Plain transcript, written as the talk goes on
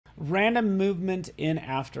Random movement in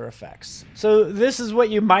After Effects. So this is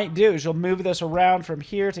what you might do is you'll move this around from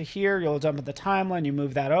here to here. You'll jump at the timeline, you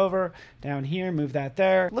move that over, down here, move that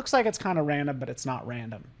there. Looks like it's kind of random, but it's not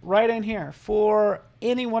random. Right in here, for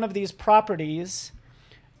any one of these properties,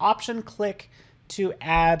 option click to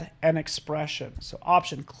add an expression. So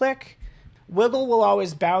option click. Wiggle will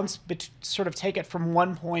always bounce, sort of take it from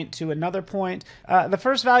one point to another point. The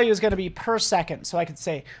first value is going to be per second. So I could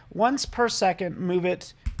say once per second, move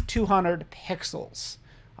it 200 pixels.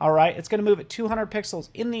 All right, it's going to move it 200 pixels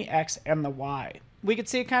in the X and the Y. We could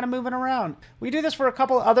see it kind of moving around. We do this for a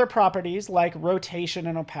couple other properties like rotation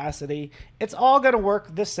and opacity. It's all going to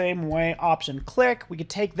work the same way. Option click. We could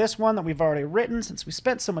take this one that we've already written since we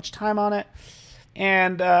spent so much time on it.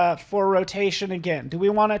 And for rotation again, do we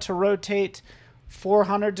want it to rotate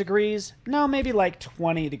 400 degrees? No, maybe like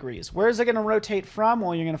 20 degrees. Where is it going to rotate from?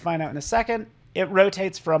 Well, you're going to find out in a second. It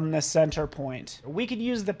rotates from the center point. We could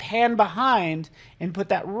use the pan behind and put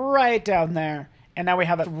that right down there. And now we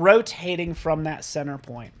have it rotating from that center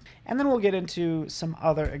point. And then we'll get into some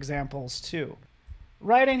other examples too.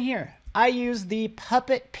 Right in here, I use the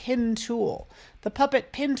puppet pin tool. The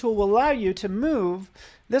puppet pin tool will allow you to move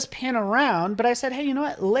this pin around, but I said, hey, you know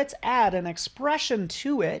what? Let's add an expression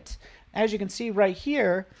to it. As you can see right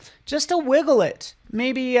here, just to wiggle it,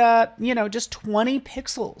 maybe, you know, just 20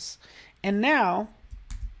 pixels. And now,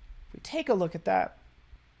 if we take a look at that,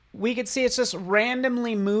 we could see it's just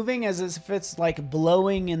randomly moving as if it's like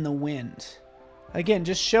blowing in the wind. Again,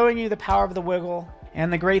 just showing you the power of the wiggle.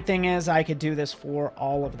 And the great thing is I could do this for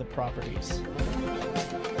all of the properties.